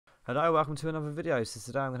Hello, welcome to another video. So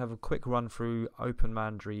today I'm going to have a quick run through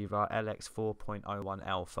OpenMandriva Lx 4.01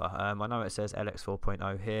 Alpha. I know it says Lx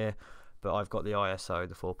 4.0 here, but I've got the ISO,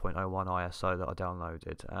 the 4.01 ISO that I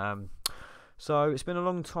downloaded. So it's been a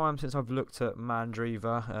long time since I've looked at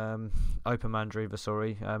Mandriva, OpenMandriva,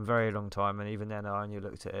 sorry, very long time, and even then I only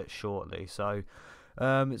looked at it shortly. So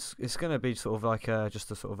it's going to be sort of like just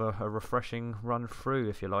a sort of a refreshing run through,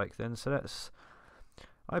 if you like. Then so let's.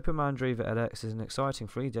 OpenMandriva Lx is an exciting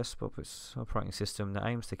free desktop operating system that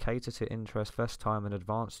aims to cater to interest first-time and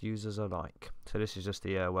advanced users alike. So this is just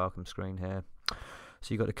the welcome screen here. So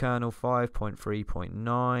you've got the kernel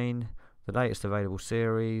 5.3.9, the latest available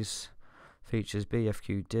series, features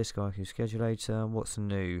BFQ disk, IQ schedulator. What's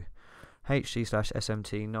new?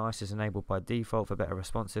 HD/SMT nice is enabled by default for better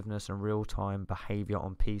responsiveness and real-time behavior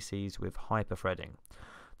on PCs with hyperthreading.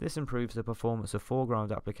 This improves the performance of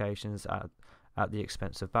foreground applications at the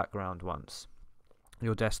expense of background ones.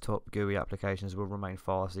 Your desktop GUI applications will remain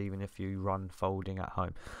fast even if you run folding at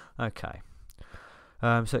home. Okay.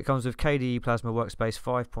 So it comes with KDE Plasma Workspace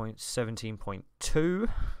 5.17.2.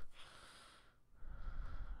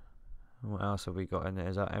 What else have we got in there?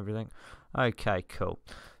 Is that everything? Okay, cool.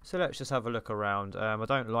 So let's just have a look around. I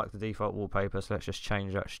don't like the default wallpaper, so let's just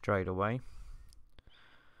change that straight away.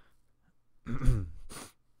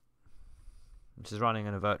 This is running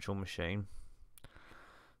in a virtual machine.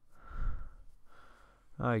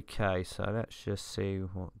 Okay, so let's just see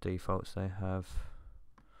what defaults they have.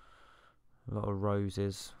 A lot of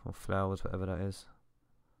roses or flowers, whatever that is.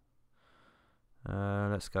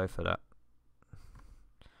 Let's go for that.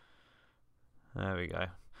 There we go.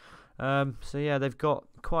 So yeah, they've got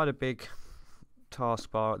quite a big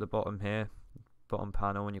taskbar at the bottom here, bottom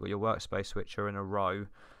panel, and you've got your workspace switcher in a row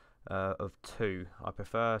of two. I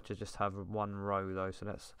prefer to just have one row though. So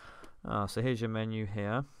let's. So here's your menu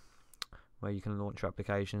here, where you can launch your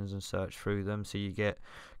applications and search through them. So you get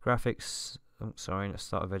graphics, let's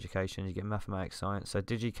start with education. You get mathematics, science, so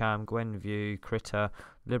Digicam, GwenView, Critter,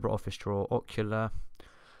 LibreOffice Draw, Ocular,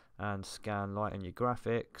 and Scanlight. And your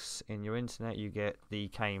graphics. In your internet you get the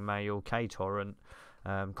Kmail, KTorrent,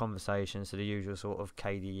 Conversations, so the usual sort of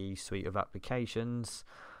KDE suite of applications.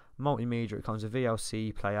 Multimedia, it comes with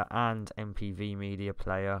VLC player and MPV media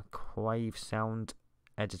player, Quave sound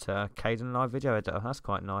editor, Caden live video editor. That's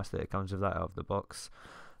quite nice that it comes with that out of the box.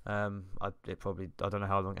 I don't know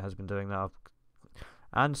how long it has been doing that.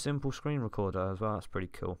 And simple screen recorder as well. That's pretty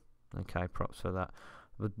cool. Okay, props for that.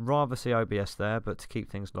 Would rather see OBS there, but to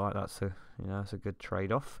keep things light, that's a that's a good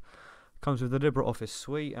trade-off. Comes with the LibreOffice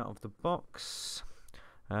suite out of the box.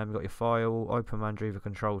 You've got your file, OpenMandriva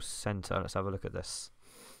Control Center. Let's have a look at this.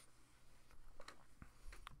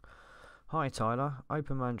 Hi Tyler,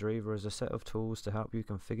 OpenMandriva is a set of tools to help you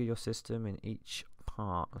configure your system in each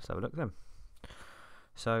part. Let's have a look then.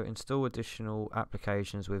 So install additional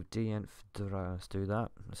applications with dnf. Let's do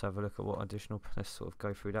that. Let's have a look at what additional. Let's sort of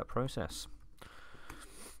go through that process.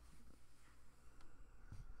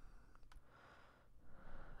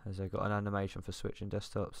 Has they got an animation for switching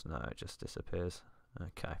desktops? No, it just disappears.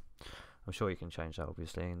 Okay, I'm sure you can change that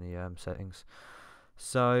obviously in the settings.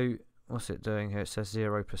 So what's it doing here? It says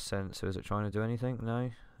 0%, so is it trying to do anything? No.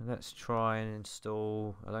 Let's try and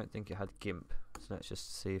install. I don't think it had GIMP, so let's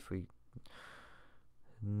just see if we.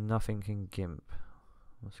 Nothing in GIMP.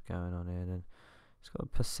 What's going on here then? It's got a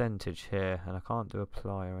percentage here, and I can't do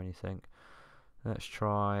apply or anything. Let's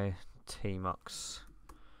try Tmux.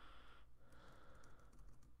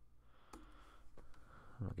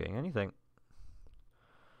 I'm not getting anything.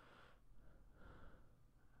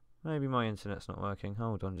 Maybe my internet's not working.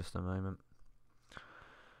 Hold on just a moment.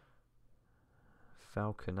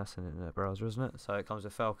 Falcon, that's an internet browser, isn't it? So it comes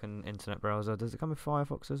with Falcon internet browser. Does it come with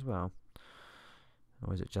Firefox as well?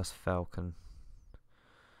 Or is it just Falcon?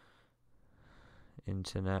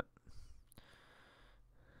 Internet.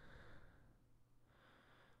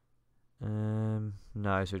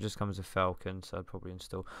 No, so it just comes with Falcon, so I'd probably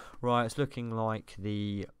install. Right, it's looking like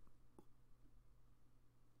the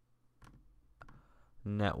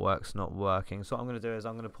network's not working. So what I'm going to do is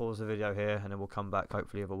I'm going to pause the video here and then we'll come back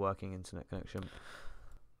hopefully with a working internet connection.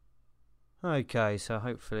 Okay, so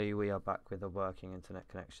hopefully we are back with a working internet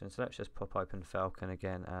connection. So let's just pop open Falcon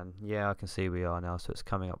again, and yeah, I can see we are now, so it's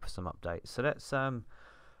coming up with some updates. So let's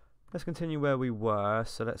continue where we were.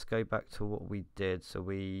 So let's go back to what we did. So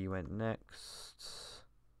we went next.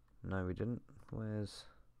 No, we didn't. Where's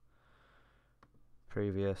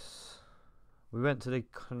previous? We went to the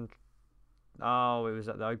oh, it was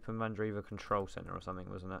at the OpenMandriva Control Center or something,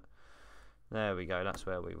 wasn't it? There we go, that's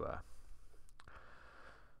where we were.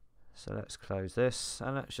 So let's close this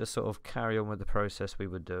and let's just sort of carry on with the process we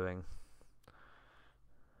were doing.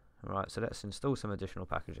 Right, so let's install some additional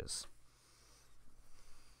packages.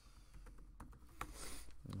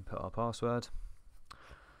 And put our password.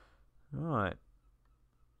 Right.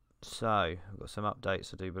 So, we've got some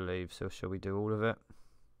updates, I do believe. So, shall we do all of it?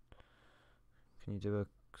 Can you do a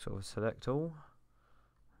sort of select all?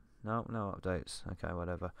 No, no updates. Okay,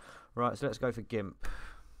 whatever. Right, so let's go for GIMP.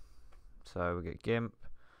 So, we get GIMP.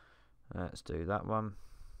 Let's do that one.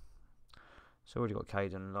 So, already got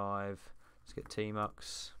Kden live. Let's get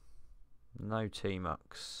Tmux. No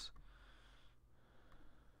Tmux.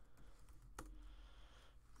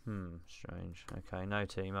 Strange. Okay, no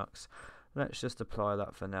Tmux. Let's just apply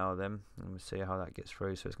that for now then, and we'll see how that gets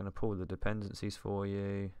through. So it's going to pull the dependencies for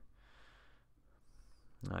you.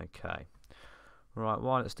 Okay. Right,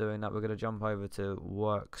 while it's doing that, we're going to jump over to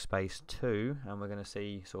Workspace 2, and we're going to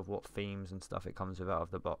see sort of what themes and stuff it comes with out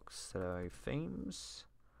of the box. So, themes.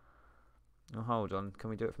 Oh, hold on. Can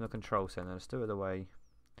we do it from the control center? Let's do it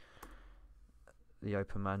the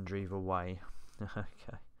OpenMandriva way.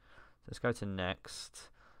 Okay. Let's go to next.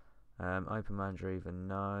 OpenMandriva,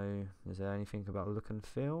 no. Is there anything about look and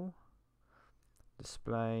feel?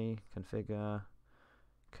 Display, configure,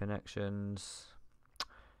 connections,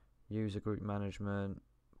 user group management,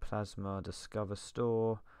 plasma, discover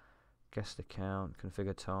store, guest account,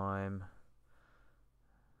 configure time.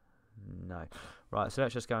 No. Right, so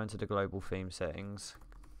let's just go into the global theme settings.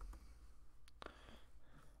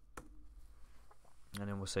 And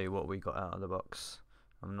then we'll see what we got out of the box.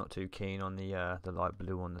 I'm not too keen on the light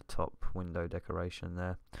blue on the top window decoration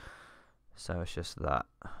there, so it's just that.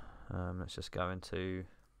 Let's just go into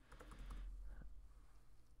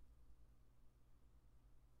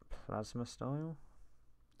plasma style.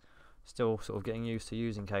 Still sort of getting used to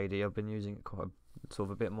using KD. I've been using it quite sort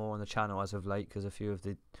of a bit more on the channel as of late because a few of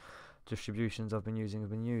the distributions I've been using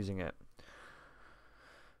have been using it.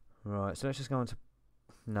 Right, so let's just go into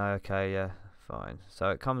no. Okay, yeah. Fine.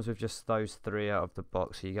 So it comes with just those three out of the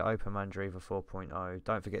box. So you get OpenMandriva 4.0.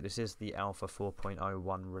 Don't forget this is the Alpha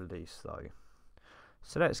 4.01 release though.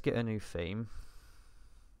 So let's get a new theme.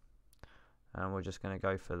 And we're just going to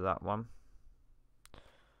go for that one.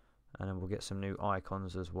 And then we'll get some new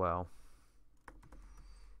icons as well.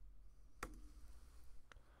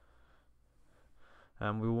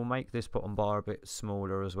 And we will make this bottom bar a bit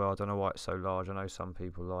smaller as well. I don't know why it's so large. I know some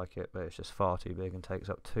people like it, but it's just far too big and takes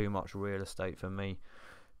up too much real estate for me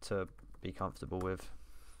to be comfortable with.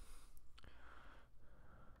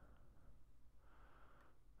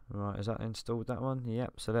 Right, is that installed, that one?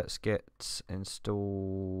 Yep, so let's get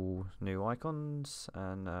install new icons,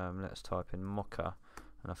 and let's type in Mocha,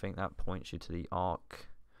 and I think that points you to the Arc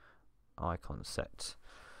icon set.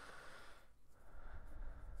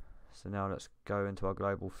 So now let's go into our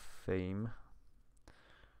global theme.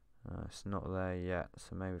 It's not there yet,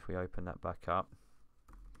 so maybe if we open that back up.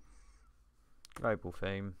 Global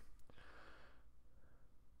theme.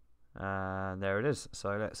 And there it is.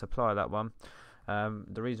 So let's apply that one.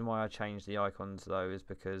 The reason why I changed the icons though is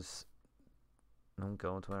because, oh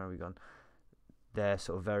god, where have we gone? They're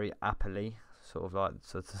sort of very Apple-y, sort of like,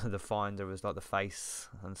 so the Finder was like the face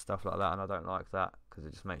and stuff like that, and I don't like that because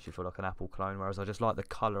it just makes you feel like an Apple clone, whereas I just like the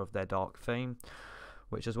colour of their dark theme,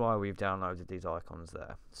 which is why we've downloaded these icons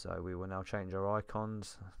there. So we will now change our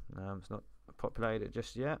icons. It's not populated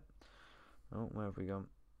just yet. Oh, where have we gone?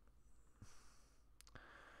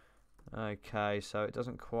 Okay, so it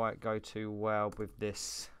doesn't quite go too well with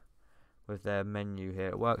this, with their menu here.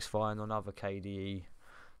 It works fine on other KDE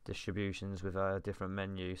distributions with a different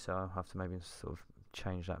menu, so I'll have to maybe sort of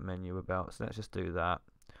change that menu about. So let's just do that.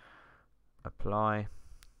 Apply.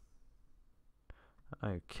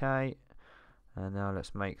 Okay, and now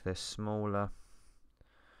let's make this smaller.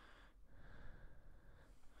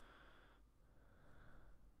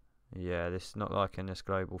 Yeah, this is not like in this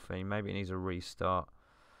global theme. Maybe it needs a restart.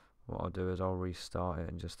 What I'll do is I'll restart it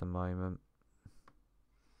in just a moment.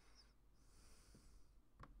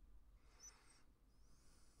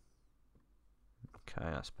 Okay,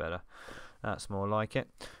 that's better. That's more like it.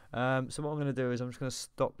 So what I'm going to do is I'm just going to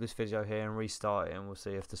stop this video here and restart it, and we'll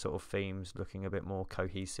see if the sort of theme's looking a bit more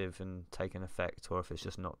cohesive and taking effect, or if it's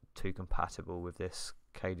just not too compatible with this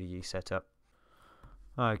KDE setup.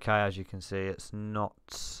 Okay, as you can see, it's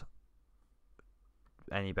not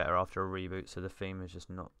any better after a reboot, so the theme is just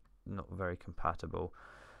not very compatible.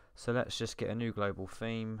 So let's just get a new global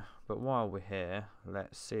theme, but while we're here,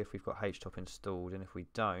 let's see if we've got HTOP installed, and if we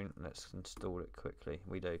don't, let's install it quickly.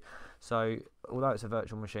 We do. So although it's a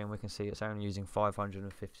virtual machine, we can see it's only using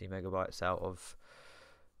 550 megabytes out of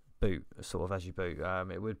boot, sort of as you boot.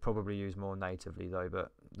 It would probably use more natively though,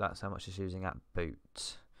 but that's how much it's using at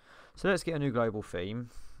boot. So let's get a new global theme.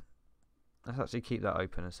 let's actually keep that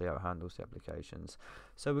open and see how it handles the applications.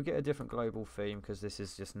 So we'll get a different global theme because this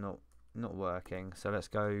is just not working. So let's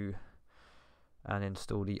go and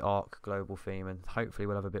install the Arc global theme, and hopefully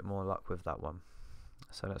we'll have a bit more luck with that one.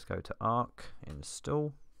 So let's go to Arc,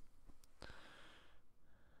 install.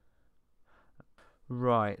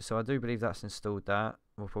 Right, so I do believe that's installed that.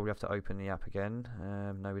 We'll probably have to open the app again.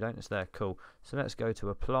 No, we don't. It's there. Cool. So let's go to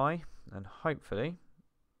apply, and hopefully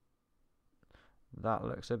that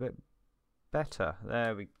looks a bit better.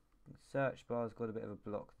 There we search bar's got a bit of a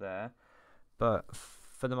block there, but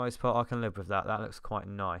for the most part I can live with that. That looks quite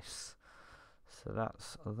nice. So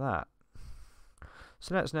that's that.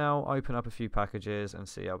 So let's now open up a few packages and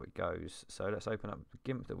see how it goes. So let's open up the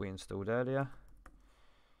GIMP that we installed earlier.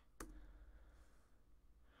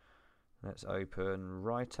 Let's open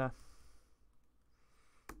Writer.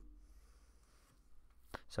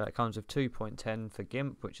 So it comes with 2.10 for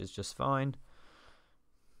GIMP, which is just fine.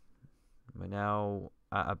 We're now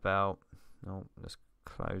at about, oh, let's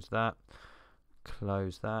close that,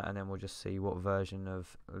 and then we'll just see what version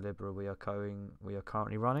of Libra we are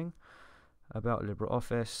currently running. About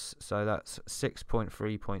LibreOffice, so that's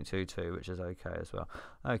 6.3.22, which is okay as well.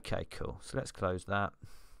 Okay, cool. So let's close that.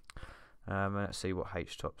 And let's see what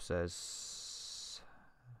HTOP says.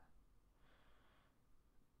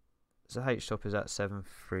 So HTOP is at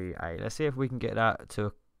 738. Let's see if we can get that to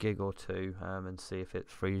a gig or two, and see if it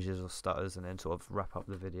freezes or stutters, and then sort of wrap up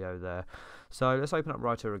the video there. So let's open up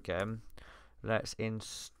Writer again. Let's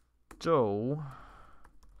install.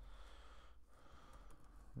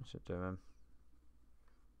 What's it doing?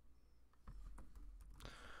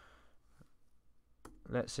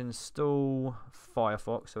 Let's install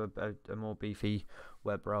Firefox, so a more beefy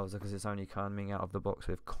web browser, because it's only coming out of the box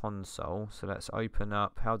with console. So let's open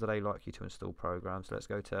up, how do they like you to install programs? So let's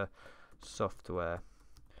go to software.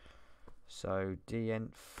 So D,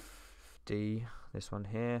 this one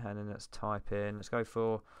here, and then let's type in, let's go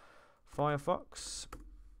for Firefox.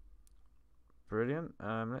 Brilliant.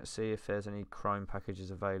 Let's see if there's any Chrome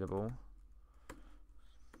packages available.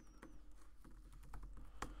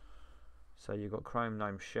 So you've got Chrome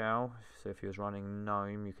GNOME Shell. So if you was running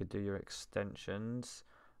GNOME, you could do your extensions.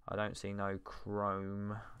 I don't see no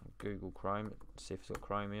Chrome, Google Chrome. Let's see if it's got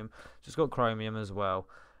Chromium. So it's got Chromium as well.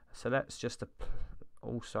 So let's just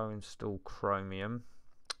also install Chromium.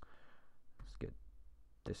 Let's get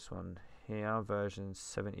this one here, version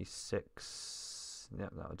 76.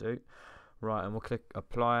 Yep, that'll do. Right, and we'll click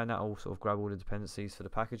apply, and that'll sort of grab all the dependencies for the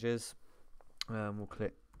packages. We'll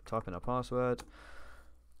click type in our password.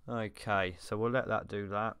 Okay, so we'll let that do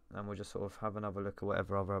that, and we'll just sort of have another look at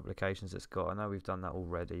whatever other applications it's got. I know we've done that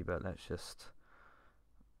already, but let's just.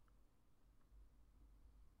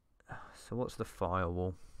 So what's the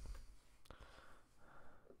firewall?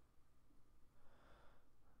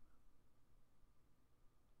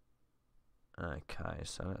 Okay,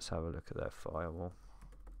 so let's have a look at their firewall.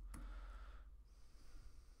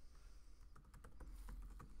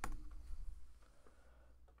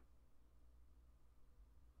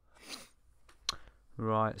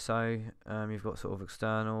 Right, so you've got sort of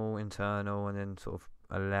external, internal, and then sort of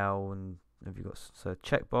allow, and have you got so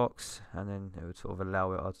checkbox, and then it would sort of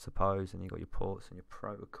allow it, I suppose, and you've got your ports and your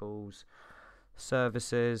protocols,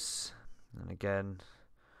 services, and again,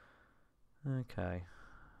 okay,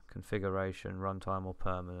 configuration, runtime or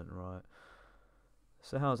permanent, right.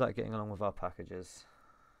 So how's that getting along with our packages?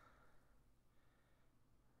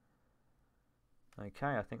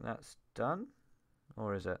 Okay, I think that's done,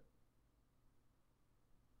 or is it?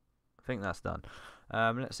 I think that's done.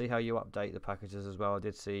 Let's see how you update the packages as well. I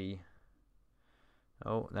did see.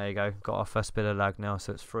 Oh, there you go. Got our first bit of lag now,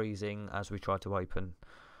 so it's freezing as we try to open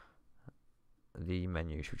the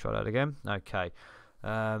menu. Should we try that again? Okay.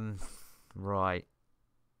 Right.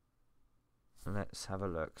 Let's have a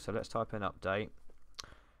look. So let's type in update,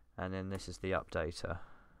 and then this is the updater.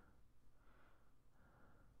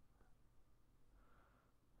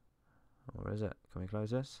 Or is it? Can we close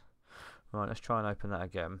this? Right. Let's try and open that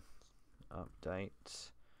again.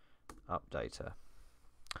 Update, updater.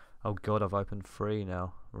 Oh god, I've opened 3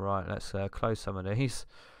 now. Right, let's close some of these.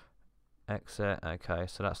 Exit. Okay,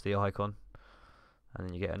 so that's the icon, and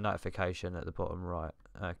then you get a notification at the bottom right.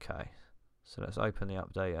 Okay, so let's open the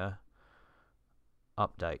updater.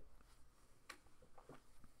 Update.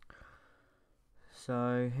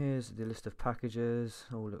 So here's the list of packages.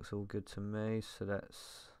 All looks all good to me. So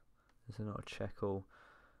that's, is there not a check all?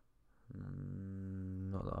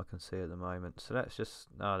 Not that I can see at the moment. So let's just,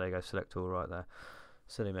 oh there you go, select all right there.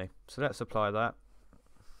 Silly me. So let's apply that,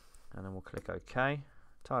 and then we'll click OK,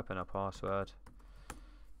 type in our password,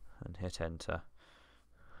 and hit enter.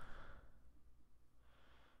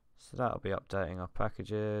 So that'll be updating our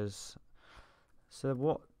packages. So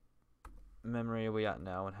what memory are we at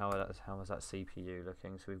now, and how is that CPU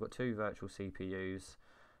looking? So we've got 2 virtual CPUs.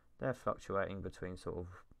 They're fluctuating between sort of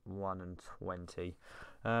 1 and 20.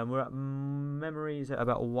 We're at memories at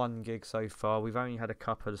about 1 gig so far. We've only had a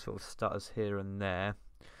couple of sort of stutters here and there,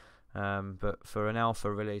 but for an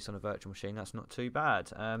alpha release on a virtual machine, that's not too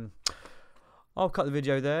bad. I'll cut the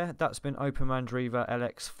video there. That's been OpenMandriva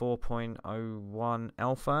Lx 4.01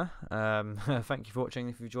 alpha. Thank you for watching.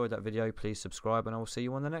 If you enjoyed that video, please subscribe, and I will see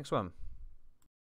you on the next one.